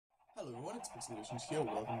Hello everyone, it's Buckingham here,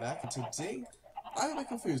 welcome back. And today, I'm a bit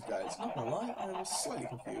confused guys, not gonna lie, I was slightly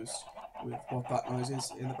confused with what that noise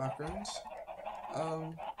is in the background.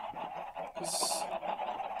 Because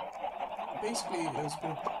basically it was a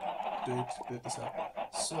bit dirt this up.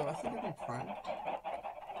 So I think I've been pranked.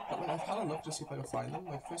 But like, I've had a look to see if I can find them.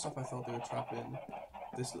 Like, first off I thought they were trapped in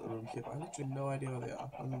this little room here, but I literally have no idea where they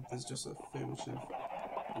are. And there's just a few which have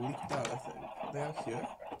leaked out, I think. Are they out here?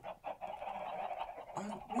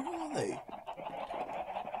 Where are they?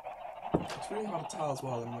 It's really hard to tell as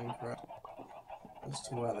well in Minecraft as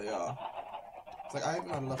to where they are. It's like I even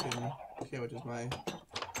had a look in here, which is my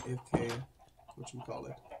AFK,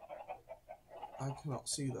 whatchamacallit. I cannot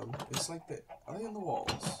see them. It's like are they in the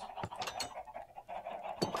walls?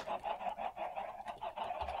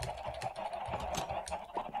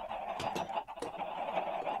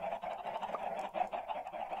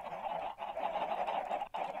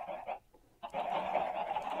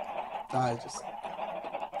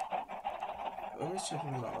 I'm just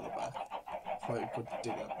checking them out on the back. Probably could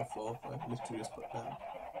dig up before, but I've literally just put down.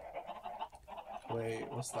 Wait,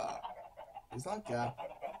 what's that? Is that a gap?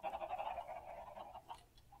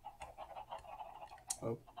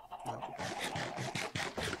 Oh, no.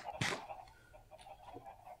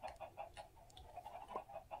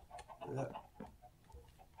 Yeah.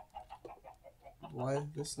 Why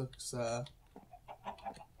this looks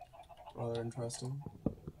rather interesting.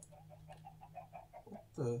 What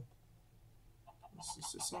the?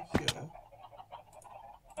 It's not here.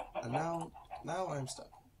 And now I'm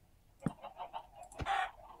stuck.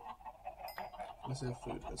 Let's have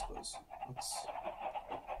food, I suppose.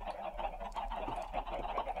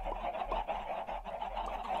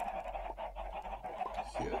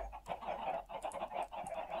 Here?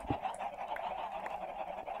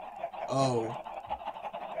 Oh.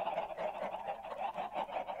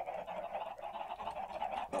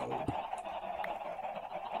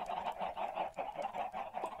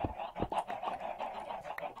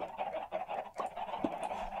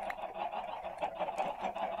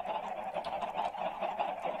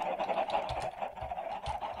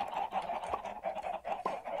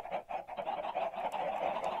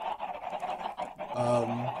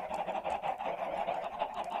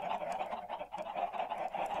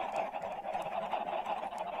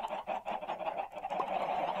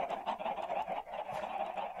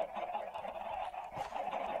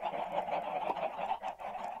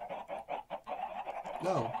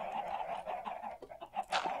 No.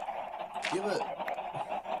 Give it.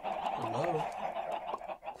 Hello.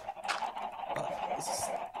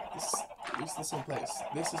 It's the same place.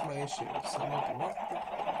 This is my issue. So I'm like, what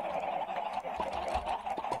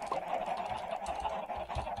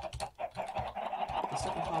the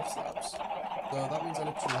second half slabs. So that means I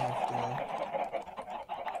literally have to.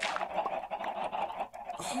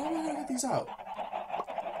 How am I gonna get these out?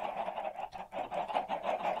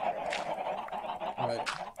 Right.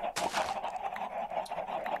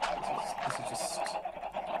 This is just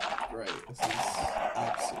great. This is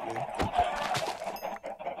absolutely.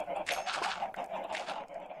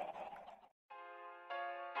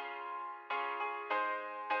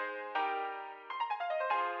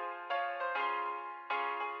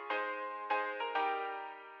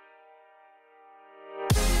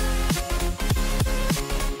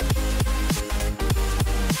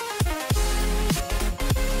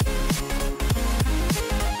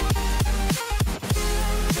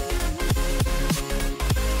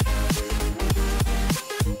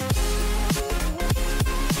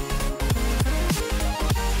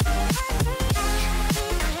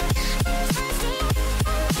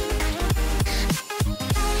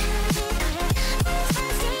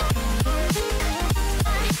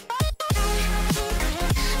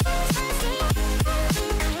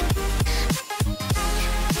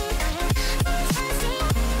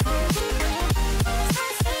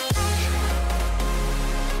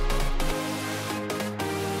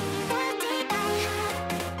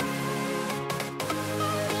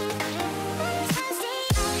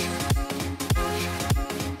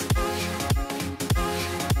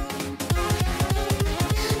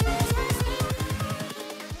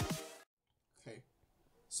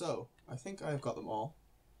 So, I think I've got them all.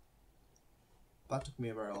 That took me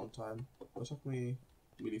a very long time. It took me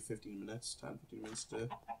really 15 minutes, 10-15 minutes to...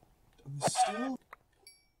 And still...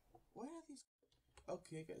 Why are these...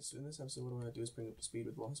 Okay guys, so in this episode what I want to do is bring up to speed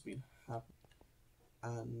with what has been happening.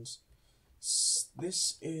 And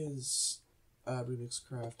this is Rubik's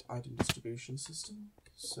Craft item distribution system.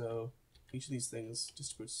 So, each of these things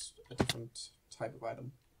distributes a different type of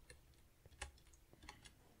item.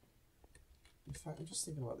 In fact, I'm just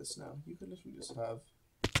thinking about this now. You could literally just have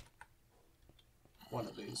one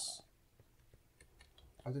of these.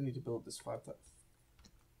 I didn't need to build this 5,000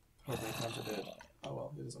 however many times I did. Oh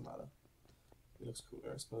well, it doesn't matter. It looks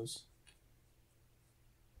cooler, I suppose.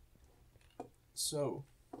 So,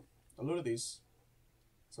 a load of these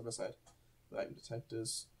side by side, the item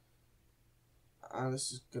detectors, and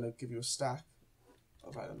this is going to give you a stack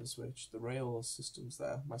of items, which the rail system's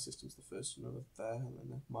there. My system's the first one over there, and then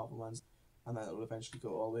the Marvel Man's, and then it will eventually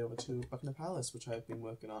go all the way over to Buckingham Palace, which I've been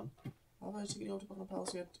working on. Have I actually over to Buckingham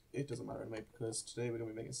Palace yet? It doesn't matter anyway, because today we're going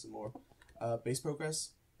to be making some more base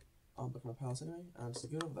progress on Buckingham Palace anyway, and to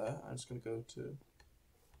get over there, I'm just going to go to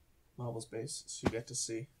Marvel's base, so you get to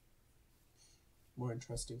see more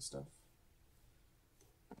interesting stuff.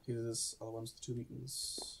 Here's other ones, the 2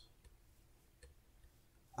 beacons.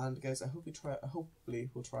 And guys, hopefully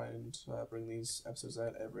we'll try and bring these episodes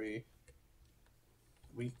out every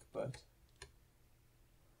week, but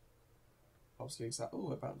obviously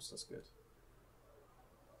oh, I bounced, that's good.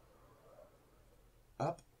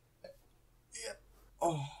 Up. Yep.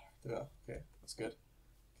 Oh, there we go. Okay, that's good.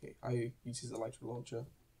 Okay, I use the lighter launcher,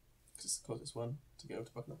 because it's the closest one to go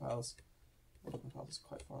to Buckingham Palace. Buckingham Palace is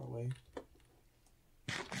quite far away.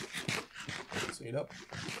 Speed up.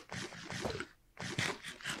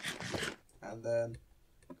 And then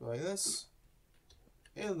go like this.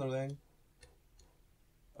 In the ring.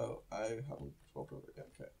 Oh, I haven't walked over it yet.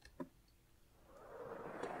 Okay.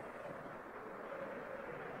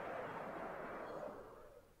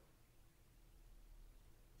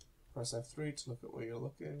 Press F3 to look at where you're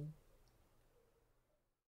looking.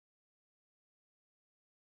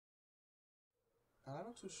 And I'm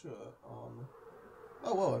not too sure on.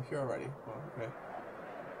 Oh, whoa, I'm here already. Oh, okay.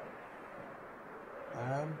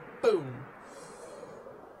 And boom!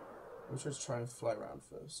 We'll try and fly around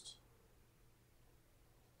first.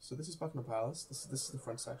 So this is Buckingham Palace. This is the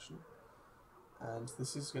front section, and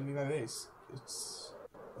this is going to be my base. It's,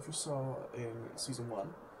 if you saw in season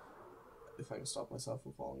 1, if I can stop myself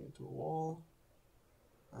from falling into a wall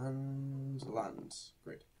and land.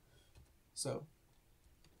 Great. So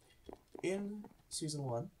in season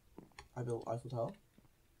 1, I built Eiffel Tower,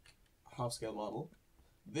 half-scale model.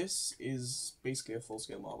 This is basically a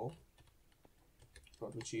full-scale model for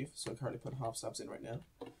what to achieve, so I'm currently putting half slabs in right now.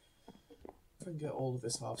 If I can get all of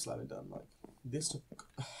this half slabbing done, like, this took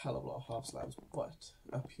a hell of a lot of half slabs, but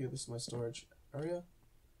up here, this is my storage area.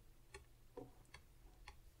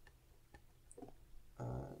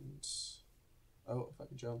 And, oh, if I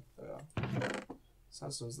can jump, there we are.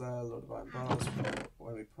 Sandstone's there, a load of iron bars for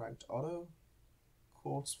when we pranked Otto.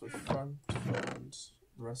 Quartz for the front and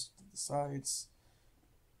the rest of the sides.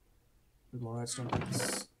 With more redstone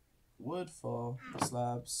bricks. Wood for the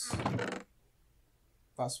slabs.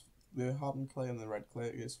 That's the hardened clay, and the red clay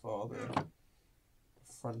is for the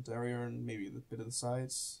front area and maybe the bit of the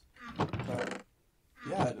sides. But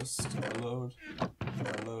yeah, just a load, and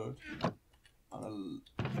a load, and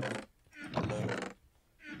a load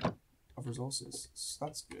of resources. So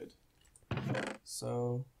that's good.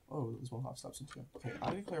 So, oh, there's more half slabs in here. Okay,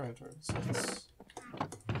 I need to clear inventory. So let's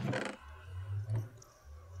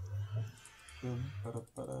boom,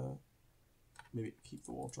 maybe keep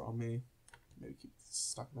the water on me. Maybe keep the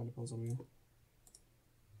stack of mandibles on me.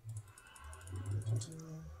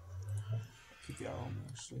 Keep the arrow on me,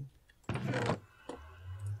 actually.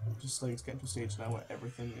 Just like it's getting to a stage now where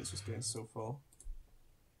everything is just getting so full.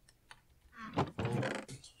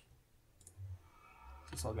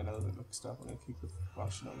 So I'll get another bit mixed up. I'm going to keep the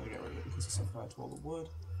flash and I'm going to get rid of it because it's set fire to all the wood.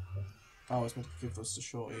 I was meant to give those to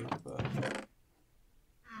Shorty, but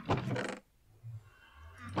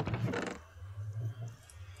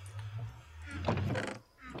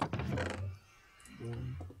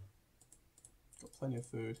boom. Got plenty of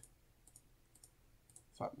food.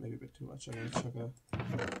 In fact, maybe a bit too much. I'm going to chuck a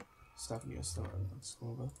stack in your stomach and come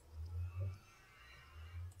over.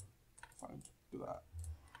 Fine, do that.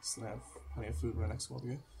 So I have plenty of food when I next come over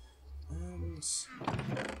here. And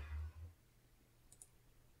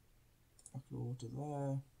bucket of water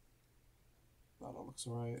there. That all looks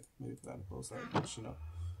alright. Maybe put that in close there, actually no.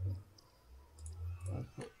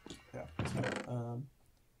 Yeah.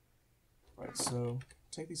 Right, so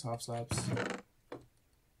take these half slabs.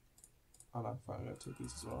 Oh no, fine, I'm gonna take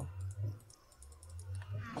these as well.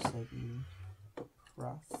 So I can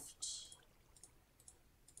craft.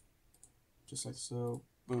 Just like so.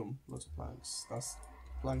 Boom, loads of planks. That's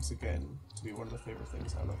planks again to be one of the favourite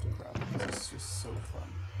things I love to craft. It's just so fun.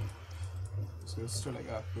 So it's straight like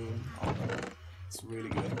that, boom, all that. It's really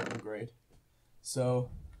good and great. So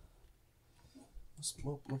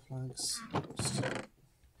more planks. Oh,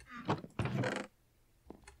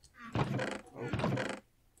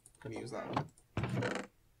 gonna use that one.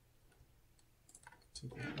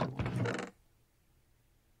 Take that one.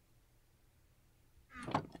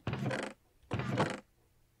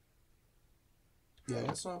 Okay,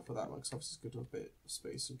 let's start off with that one, because obviously it's good to have a bit of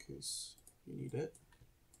space in case you need it.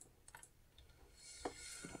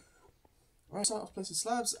 Alright, start off placing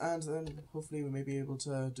slabs, and then hopefully we may be able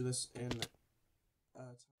to do this in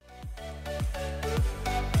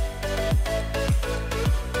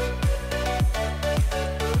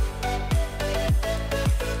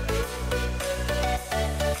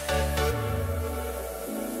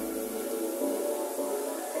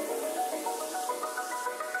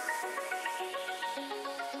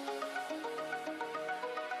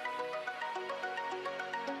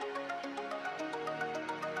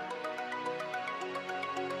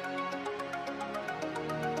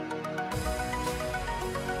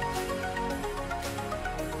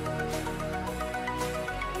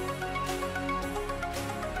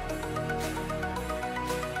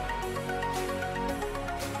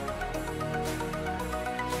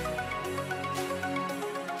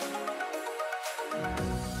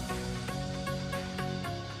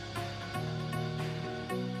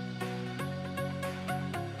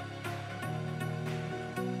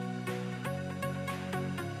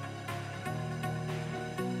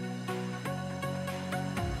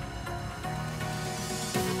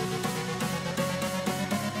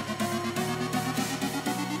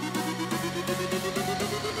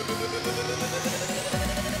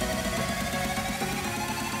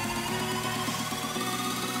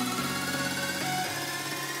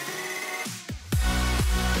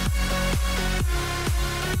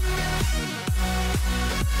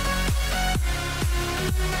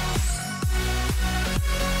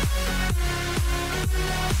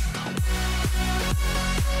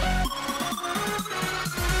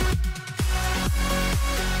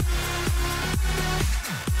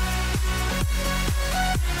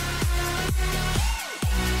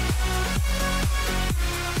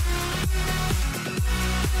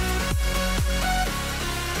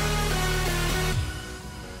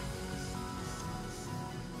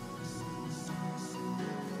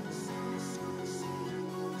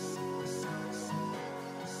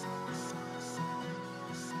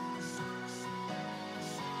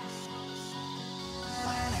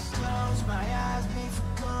my eyes before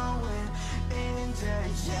going into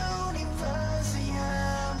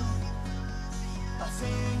Universium. I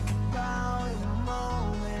think about the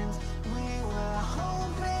moment we were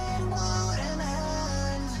hoping wouldn't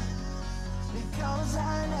end, because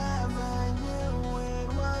I never knew it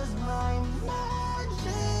was my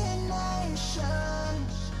imagination.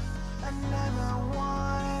 I never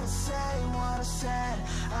wanted to say what I said,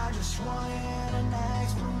 I just wanted an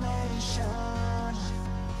explanation.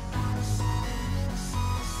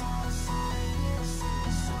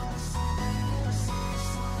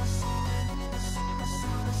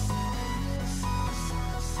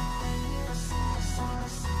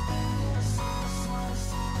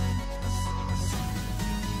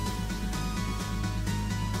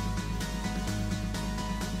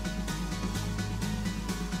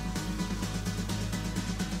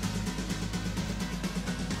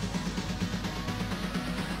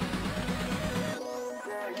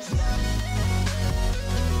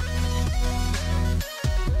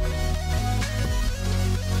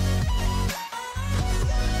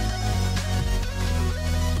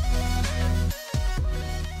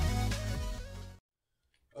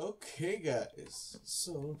 Okay guys,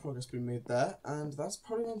 so progress being made there, and that's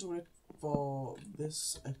probably going to do it for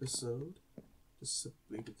this episode, just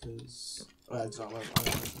simply because, well, I'm going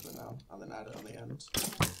to do it now, and then add it on the end,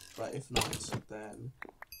 but if not, then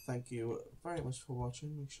thank you very much for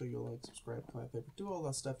watching. Make sure you like, subscribe, comment, favorite, do all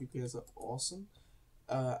that stuff. You guys are awesome,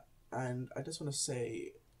 and I just want to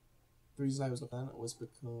say, the reason I was looking at it was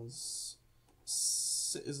because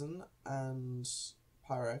Citizen and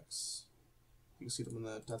Pyrex, you can see them in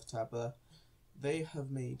the death tab there, they have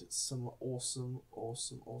made some awesome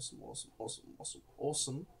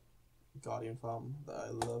Guardian farm that I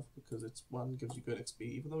love, because it's one, gives you good XP,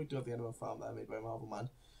 even though we do have the Enderman farm that I made by Marvel Man.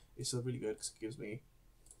 It's still really good because it gives me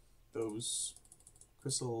those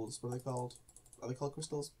crystals. What are they called? Are they called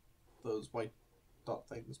crystals? Those white dot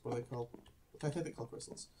things, what are they called? I think they're called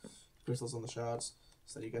crystals. Crystals on the shards,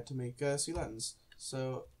 so that you get to make sea lens.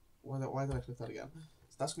 So why did I click that again?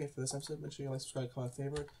 So that's going to be it for this episode. Make sure you like, subscribe, comment,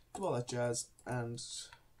 favorite, do all that jazz, and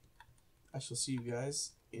I shall see you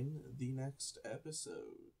guys in the next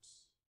episode.